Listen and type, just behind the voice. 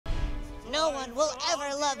No one will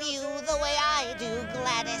ever love you the way I do,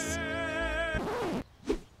 Gladys.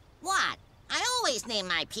 What? I always name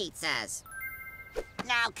my pizzas.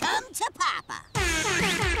 Now come to Papa.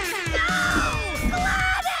 No!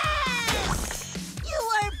 Gladys! You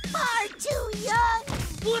were far too young.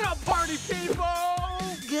 What up, party people?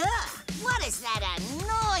 Gah! What is that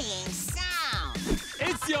annoying sound?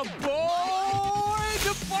 It's your boy,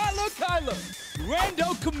 the Follow Kyler.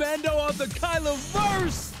 Rando Commando of the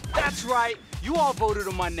Kylerverse. That's right. You all voted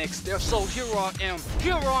on my next step, so here I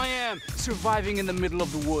am, surviving in the middle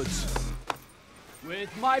of the woods. With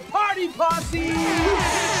my party posse!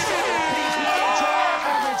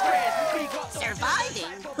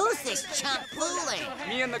 Surviving? Who's this chump fooling?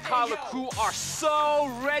 Me and the Kyler crew are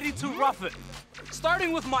so ready to rough it.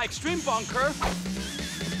 Starting with my extreme bunker.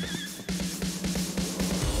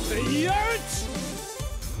 The yurt!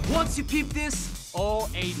 Once you peep this, all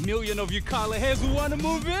 8 million of you Kyler heads will want to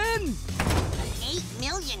move in. 8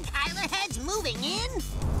 million Kyler heads moving in?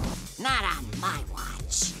 Not on my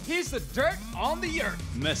watch. Here's the dirt on the yurt.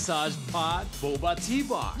 Massage pod, boba tea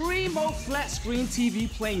bar, remote flat screen TV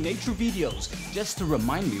playing nature videos, just to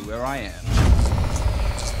remind me where I am.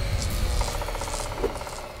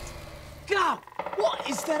 God, what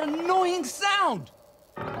is that annoying sound?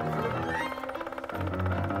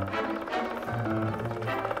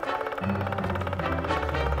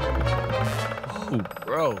 Oh,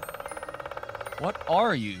 bro. What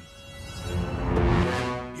are you?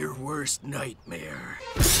 Your worst nightmare.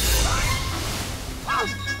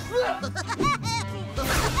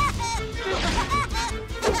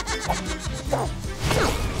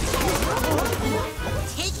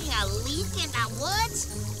 Taking a leak in the woods?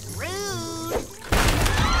 Rude.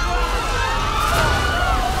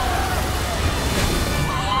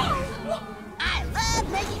 I love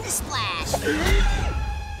making a splash.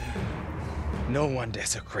 No one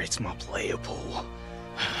desecrates my player pool.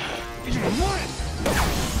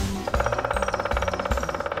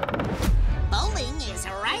 Bowling is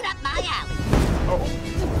right up my alley.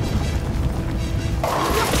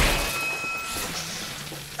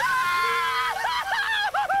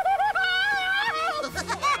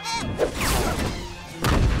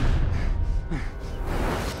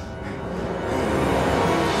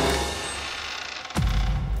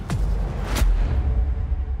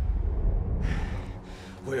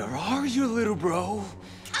 Where are you, little bro?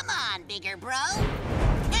 Come on, bigger bro.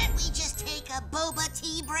 Can't we just take a boba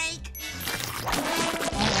tea break?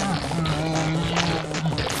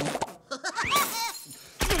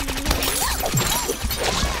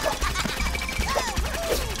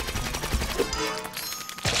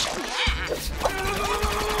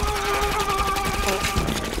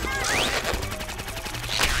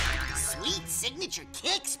 Sweet signature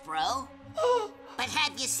kicks, bro. But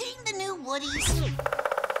have you seen the new Woodies?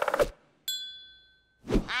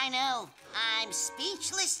 I know. I'm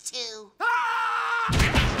speechless, too.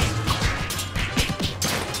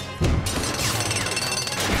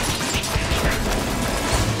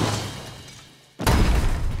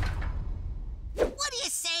 What do you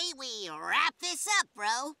say we wrap this up,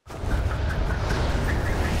 bro?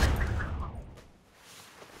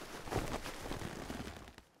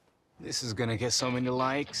 This is gonna get so many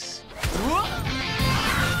likes.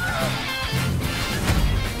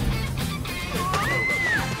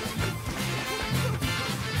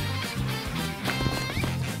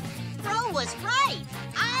 Bro was right.